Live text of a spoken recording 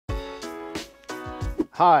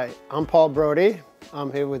Hi, I'm Paul Brodie.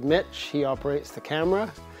 I'm here with Mitch. He operates the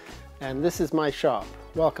camera, and this is my shop.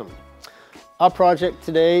 Welcome. Our project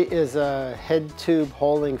today is a head tube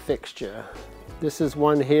holding fixture. This is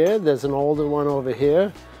one here. There's an older one over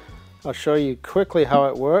here. I'll show you quickly how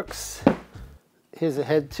it works. Here's a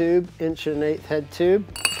head tube, 1.1/8" head tube.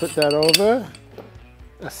 Put that over.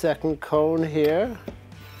 A second cone here.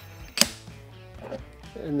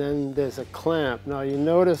 And then there's a clamp. Now you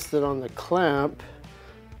notice that on the clamp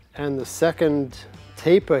and the second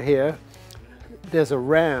taper here, there's a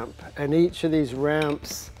ramp, and each of these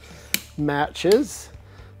ramps matches.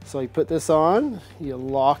 So you put this on, you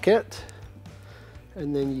lock it,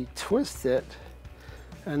 and then you twist it,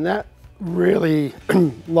 and that really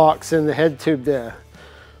locks in the head tube there.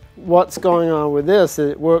 What's going on with this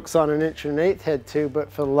is it works on an 1.1/8" head tube,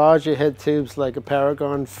 but for larger head tubes like a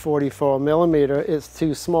Paragon 44mm, it's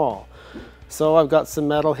too small. So I've got some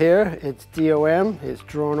metal here. It's DOM, it's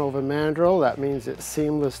drawn over mandrel. That means it's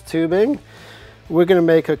seamless tubing. We're going to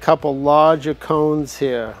make a couple larger cones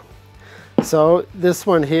here. So this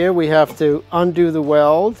one here, we have to undo the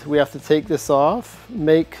weld. We have to take this off,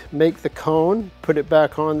 make the cone, put it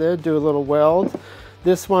back on there, do a little weld.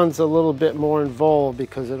 This one's a little bit more involved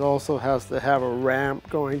because it also has to have a ramp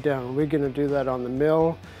going down. We're going to do that on the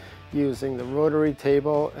mill using the rotary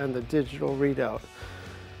table and the digital readout.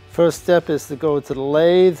 First step is to go to the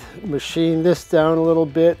lathe, machine this down a little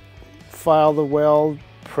bit, file the weld,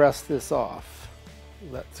 press this off.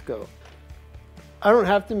 Let's go. I don't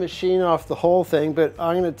have to machine off the whole thing, but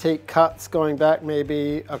I'm going to take cuts going back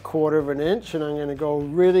maybe 1/4 inch, and I'm going to go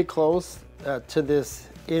really close to this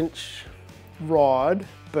inch rod,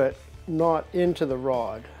 but not into the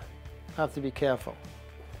rod. Have to be careful.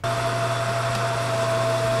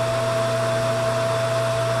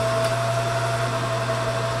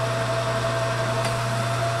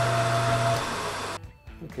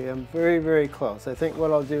 Okay, I'm very, very close. I think what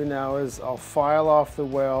I'll do now is I'll file off the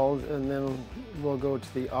weld, and then we'll go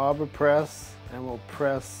to the arbor press and we'll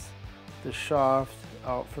press the shaft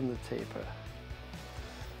out from the taper.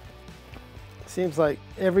 Seems like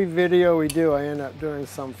every video we do, I end up doing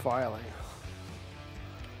some filing.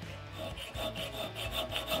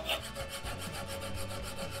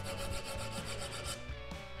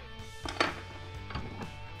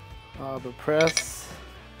 Arbor press.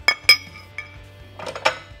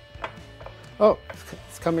 Oh,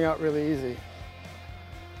 it's coming out really easy.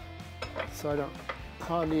 So I don't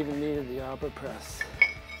hardly even needed the arbor press.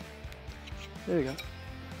 There we go.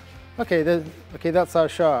 Okay, that's our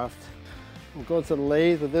shaft. We'll go to the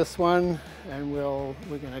lathe with this one, and we're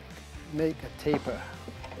going to make a taper.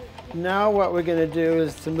 Now what we're going to do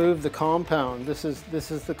is to move the compound. This is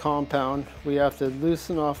the compound. We have to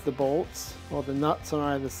loosen off the bolts or the nuts on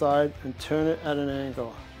either side and turn it at an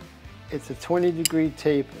angle. It's a 20-degree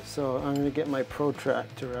taper, so I'm going to get my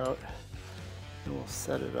protractor out and we'll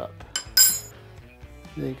set it up.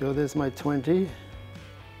 There you go, there's my 20.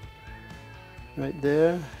 Right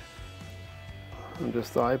there. I'm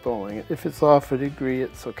just eyeballing it. If it's off a degree,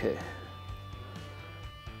 it's okay.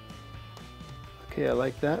 Okay, I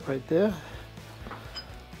like that right there.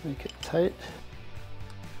 Make it tight.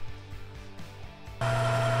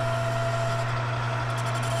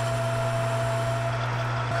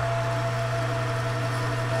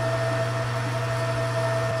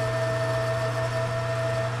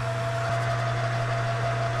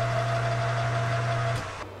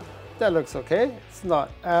 That looks okay. It's not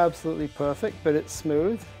absolutely perfect, but it's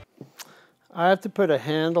smooth. I have to put a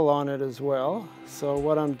handle on it as well. So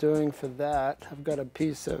what I'm doing for that, I've got a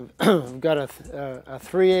piece of, I've got a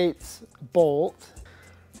 3/8 bolt.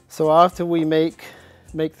 So after we make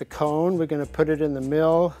the cone, we're going to put it in the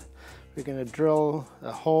mill. We're going to drill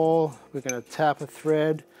a hole. We're going to tap a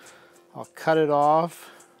thread. I'll cut it off,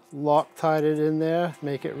 Loctite it in there,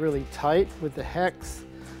 make it really tight with the hex,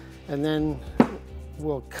 and then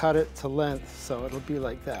we'll cut it to length, so it'll be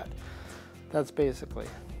like that. That's basically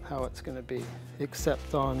how it's going to be,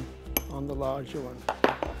 except on the larger one.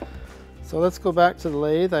 So let's go back to the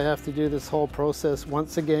lathe. I have to do this whole process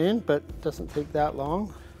once again, but it doesn't take that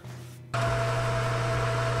long.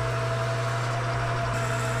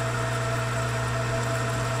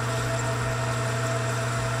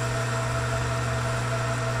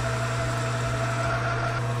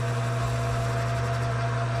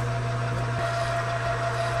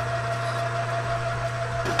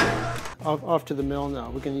 Off to the mill now.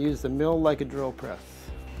 We're going to use the mill like a drill press.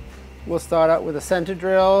 We'll start out with a center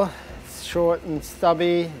drill. It's short and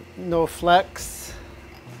stubby, no flex.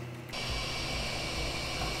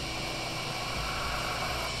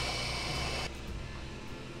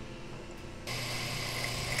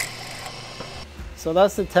 So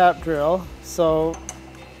that's the tap drill. So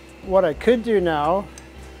what I could do now,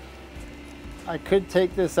 I could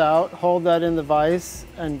take this out, hold that in the vise,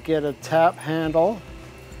 and get a tap handle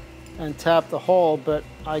and tap the hole, but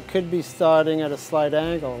I could be starting at a slight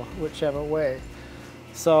angle, whichever way.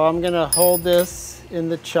 So I'm gonna hold this in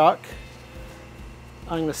the chuck.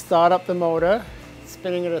 I'm gonna start up the motor,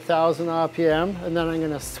 spinning at 1,000 RPM, and then I'm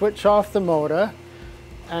gonna switch off the motor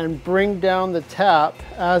and bring down the tap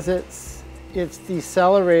as it's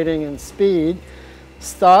decelerating in speed.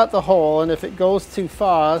 Start the hole, and if it goes too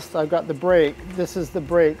fast, I've got the brake. This is the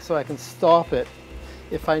brake, so I can stop it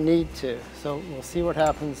if I need to. So we'll see what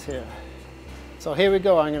happens here. So here we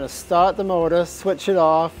go. I'm going to start the motor, switch it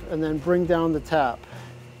off, and then bring down the tap.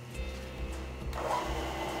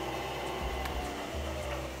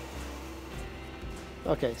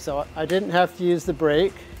 Okay, so I didn't have to use the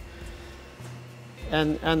brake,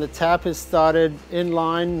 and the tap is started in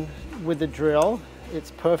line with the drill. It's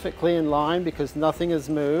perfectly in line because nothing has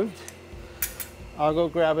moved. I'll go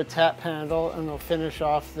grab a tap handle and we'll finish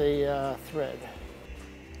off the thread.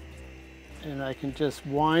 And I can just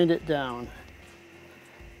wind it down.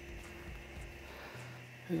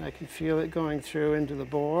 And I can feel it going through into the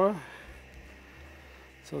bore.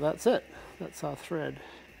 So that's it. That's our thread.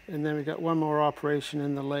 And then we've got one more operation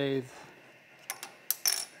in the lathe.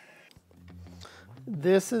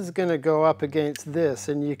 This is going to go up against this,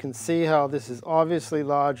 and you can see how this is obviously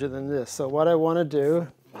larger than this. So what I want to do,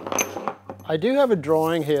 I do have a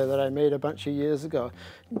drawing here that I made a bunch of years ago.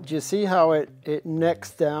 Do you see how it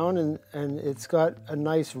necks down and it's got a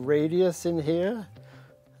nice radius in here?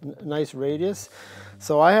 A nice radius.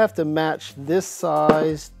 So I have to match this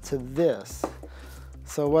size to this.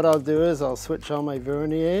 So what I'll do is I'll switch on my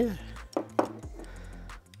vernier.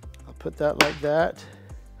 I'll put that like that.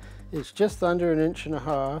 It's just under 1.5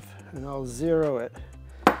 inches, and I'll zero it.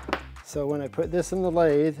 So when I put this in the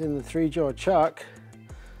lathe, in the 3-jaw chuck,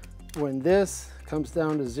 when this comes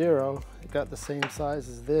down to 0, it got the same size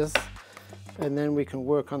as this, and then we can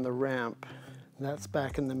work on the ramp. And that's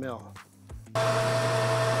back in the mill.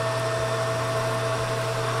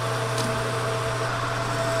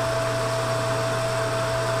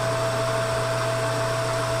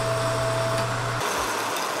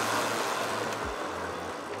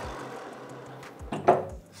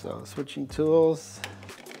 So switching tools.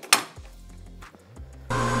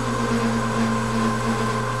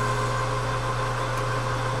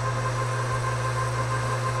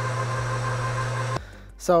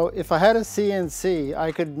 So if I had a CNC,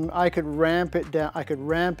 I could ramp it down. I could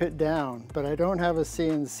ramp it down, but I don't have a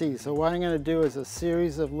CNC. So what I'm going to do is a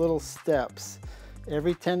series of little steps.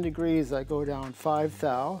 Every 10 degrees, I go down 5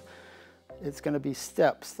 thou. It's going to be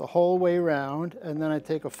steps the whole way around, and then I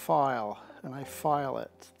take a file and I file it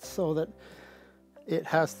so that it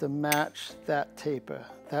has to match that taper.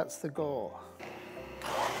 That's the goal.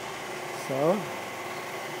 So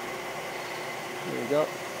here we go.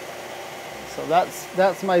 So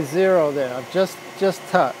that's my 0 there. I've just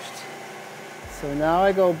touched. So now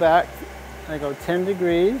I go back. I go 10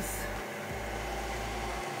 degrees,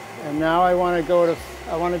 and now I want to go to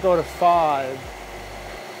 5.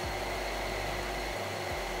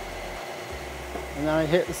 And then I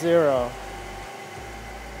hit 0.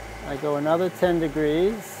 I go another 10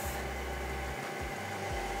 degrees.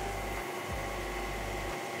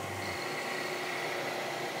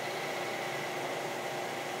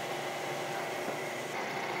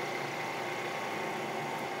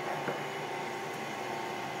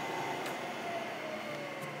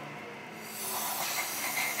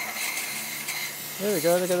 There we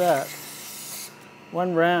go, look at that.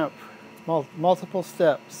 One ramp, multiple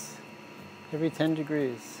steps, every 10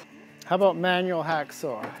 degrees. How about manual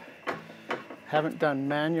hacksaw? Haven't done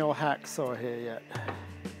manual hacksaw here yet.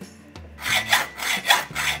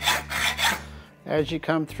 As you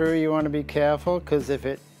come through, you want to be careful, because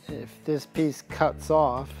if this piece cuts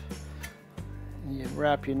off, and you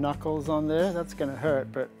wrap your knuckles on there, that's going to hurt,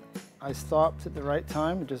 but I stopped at the right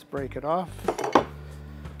time and just break it off.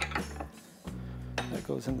 That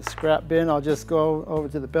goes in the scrap bin. I'll just go over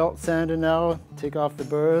to the belt sander now, take off the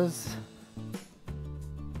burrs.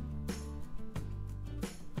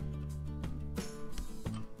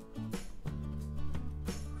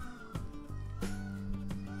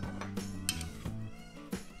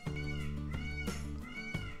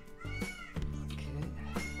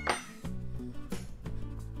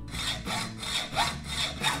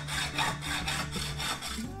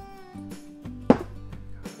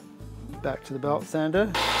 Back to the belt sander.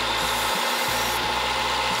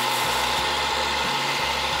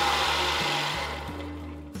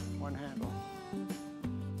 One handle.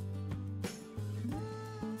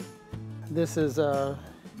 This is a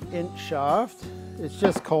inch shaft. It's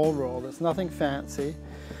just cold rolled, it's nothing fancy.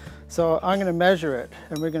 So I'm going to measure it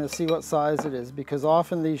and we're going to see what size it is, because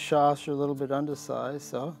often these shafts are a little bit undersized.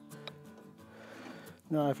 So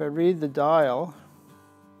now if I read the dial,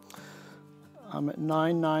 I'm at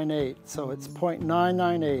 998, so it's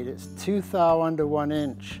 0.998. It's 2 thou under 1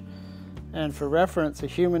 inch. And for reference, a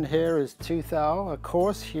human hair is 2 thou. A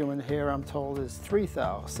coarse human hair, I'm told, is 3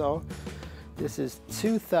 thou. So this is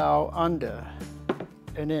 2 thou under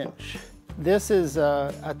 1 inch. This is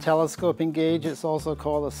a telescoping gauge. It's also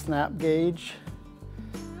called a snap gauge.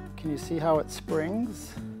 Can you see how it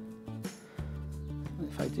springs?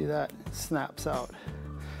 If I do that, it snaps out.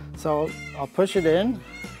 So I'll push it in.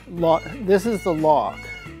 This is the lock.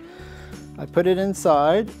 I put it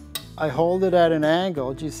inside, I hold it at an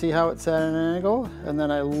angle. Do you see how it's at an angle? And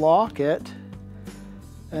then I lock it,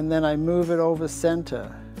 and then I move it over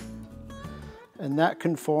center. And that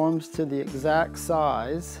conforms to the exact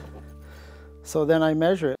size. So then I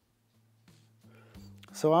measure it.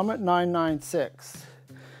 So I'm at 996.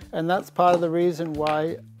 And that's part of the reason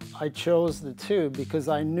why I chose the tube, because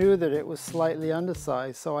I knew that it was slightly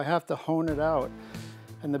undersized, so I have to hone it out.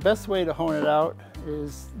 And the best way to hone it out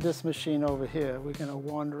is this machine over here. We're going to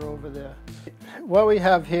wander over there. What we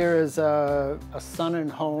have here is a Sun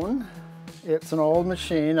and Hone. It's an old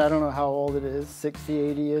machine. I don't know how old it is, 60,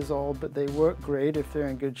 80 years old, but they work great if they're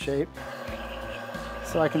in good shape.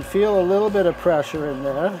 So I can feel a little bit of pressure in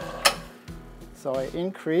there. So I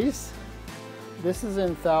increase. This is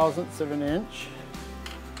in thousandths of an inch.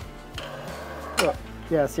 Oh,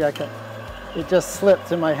 yeah, see, I can. It just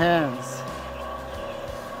slipped in my hands.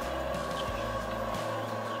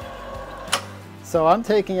 So I'm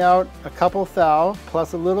taking out a couple thou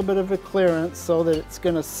plus a little bit of a clearance so that it's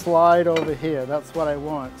going to slide over here. That's what I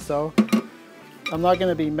want. So I'm not going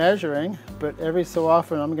to be measuring, but every so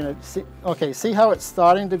often I'm going to see. Okay, see how it's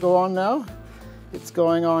starting to go on now? It's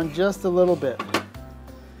going on just a little bit.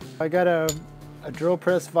 I got a drill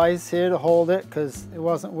press vise here to hold it because it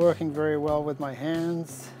wasn't working very well with my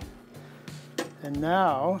hands. And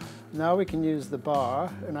now we can use the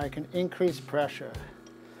bar and I can increase pressure.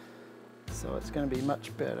 So it's going to be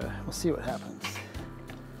much better. We'll see what happens.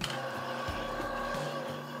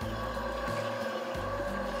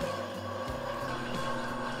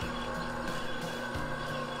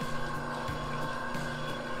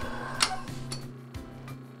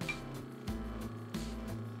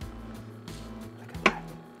 Look at that.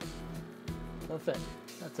 Perfect.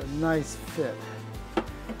 That's a nice fit.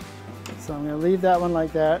 So I'm going to leave that one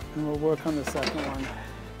like that and we'll work on the second one.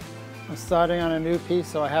 I'm starting on a new piece,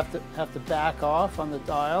 so I have to back off on the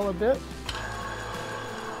dial a bit.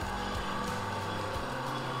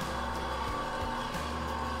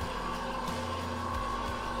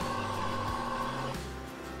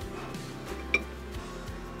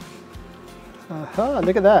 Aha,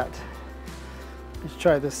 look at that. Let's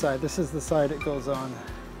try this side. This is the side it goes on.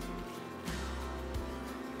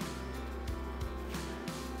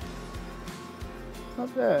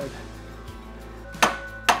 Not bad.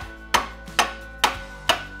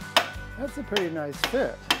 That's a pretty nice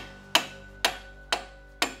fit.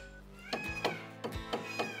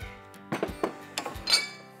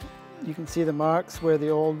 You can see the marks where the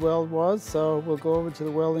old weld was, so we'll go over to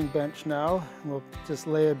the welding bench now. We'll just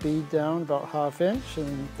lay a bead down about 1/2 inch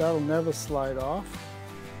and that'll never slide off.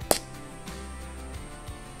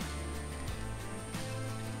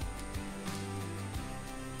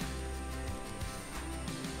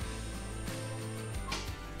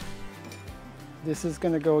 This is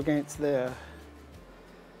going to go against there.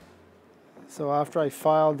 So after I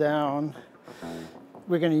file down,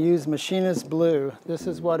 we're going to use machinist blue. This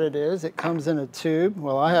is what it is. It comes in a tube.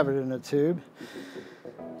 Well, I have it in a tube.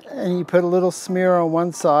 And you put a little smear on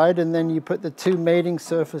one side, and then you put the two mating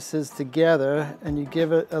surfaces together, and you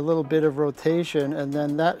give it a little bit of rotation, and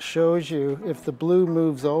then that shows you, if the blue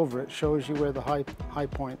moves over, it shows you where the high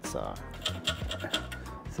points are.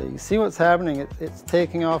 So you see what's happening. It's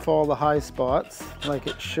taking off all the high spots, like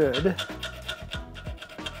it should.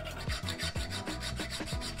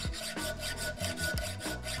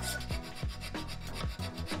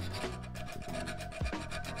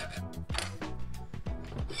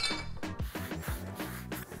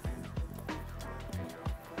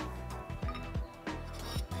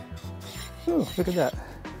 Oh, look at that.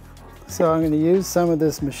 So I'm going to use some of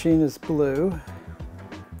this machinist blue.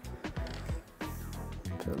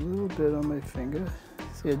 Put a little bit on my finger.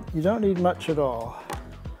 See, you don't need much at all.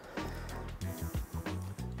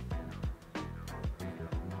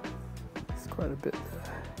 It's quite a bit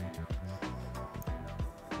there.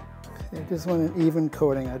 I just want an even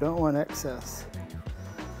coating. I don't want excess.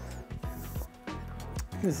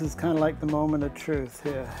 This is kind of like the moment of truth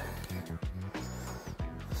here.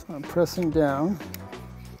 So I'm pressing down.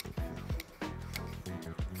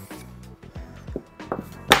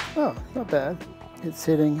 Oh, not bad. It's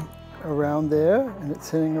hitting around there and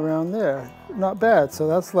it's hitting around there. Not bad, so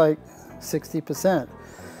that's like 60%.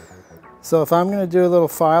 So if I'm going to do a little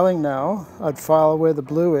filing now, I'd file where the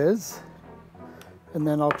blue is, and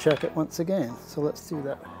then I'll check it once again. So let's do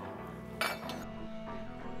that.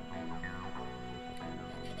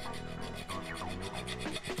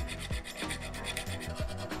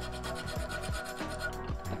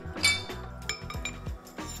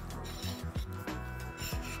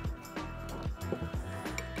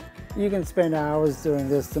 You can spend hours doing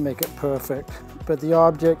this to make it perfect, but the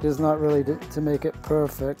object is not really to make it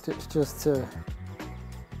perfect, it's just to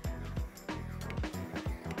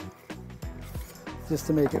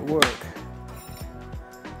make it work.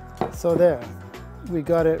 So there, we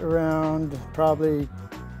got it around probably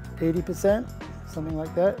 80%, something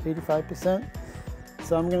like that, 85%.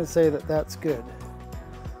 So I'm going to say that that's good.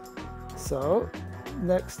 So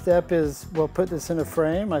next step is we'll put this in a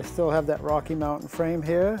frame. I still have that Rocky Mountain frame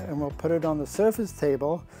here, and we'll put it on the surface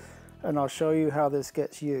table, and I'll show you how this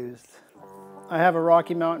gets used. I have a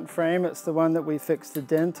Rocky Mountain frame. It's the one that we fixed the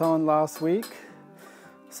dent on last week.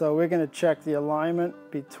 So we're going to check the alignment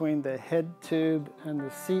between the head tube and the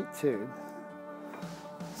seat tube.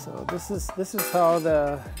 So this is how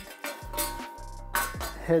the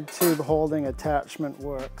head tube holding attachment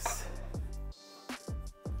works.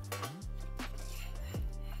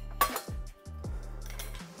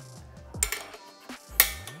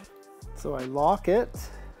 So I lock it,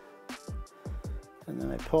 and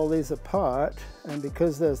then I pull these apart, and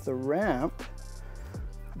because there's the ramp,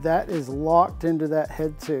 that is locked into that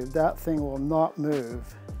head tube. That thing will not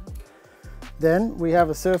move. Then we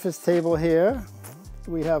have a surface table here.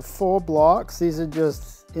 We have 4 blocks. These are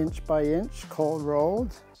just inch by inch, cold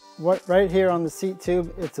rolled. Right here on the seat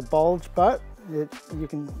tube, it's a bulge butt. You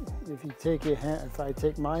can, if you take your hand, if I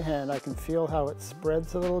take my hand, I can feel how it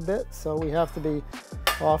spreads a little bit. So we have to be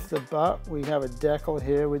off the butt. We have a decal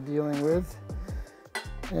here we're dealing with.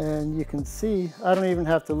 And you can see, I don't even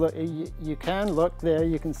have to look, you can look there,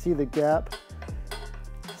 you can see the gap.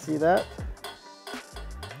 See that?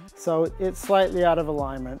 So it's slightly out of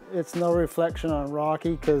alignment. It's no reflection on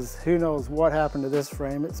Rocky, because who knows what happened to this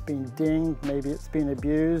frame. It's been dinged, maybe it's been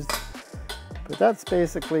abused. But that's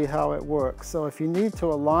basically how it works. So if you need to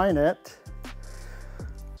align it,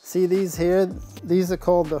 see these here? These are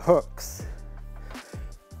called the hooks.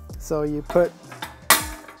 So you put,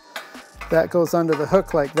 that goes under the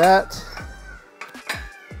hook like that.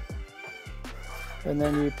 And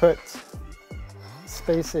then you put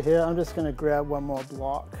spacer here. I'm just going to grab one more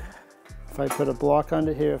block. If I put a block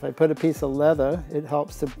under here, if I put a piece of leather, it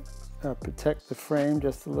helps to protect the frame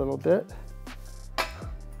just a little bit.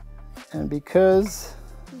 And because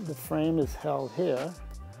the frame is held here,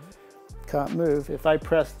 can't move, if I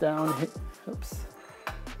press down, oops,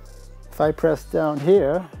 if I press down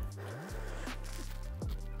here,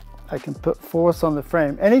 I can put force on the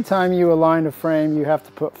frame. Anytime you align a frame, you have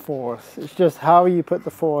to put force. It's just how you put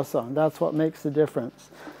the force on. That's what makes the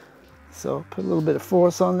difference. So put a little bit of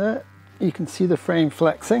force on there. You can see the frame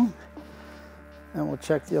flexing. And we'll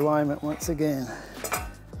check the alignment once again.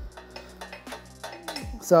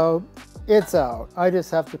 So it's out. I just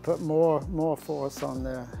have to put more force on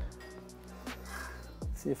there.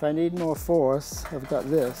 See, if I need more force, I've got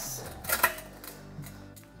this.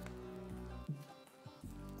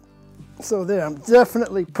 So there, I'm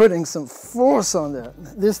definitely putting some force on there.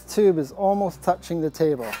 This tube is almost touching the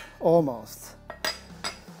table, almost.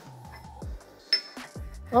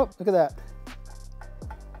 Oh, look at that.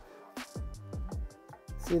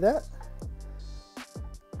 See that?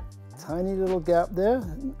 Tiny little gap there.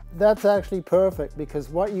 That's actually perfect, because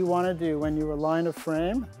what you want to do when you align a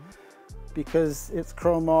frame, because it's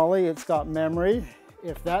chromoly, it's got memory.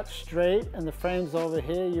 If that's straight and the frame's over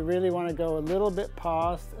here, you really want to go a little bit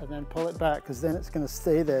past and then pull it back, because then it's going to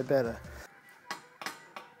stay there better.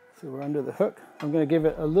 So we're under the hook. I'm going to give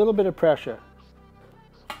it a little bit of pressure.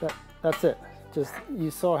 That's it. Just, you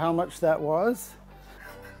saw how much that was.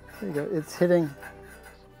 There you go. It's hitting.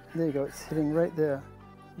 There you go. It's hitting right there.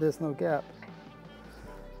 There's no gap.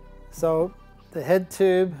 So the head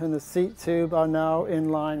tube and the seat tube are now in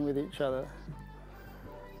line with each other.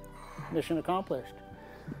 Mission accomplished.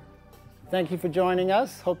 Thank you for joining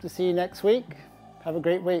us. Hope to see you next week. Have a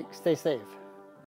great week. Stay safe.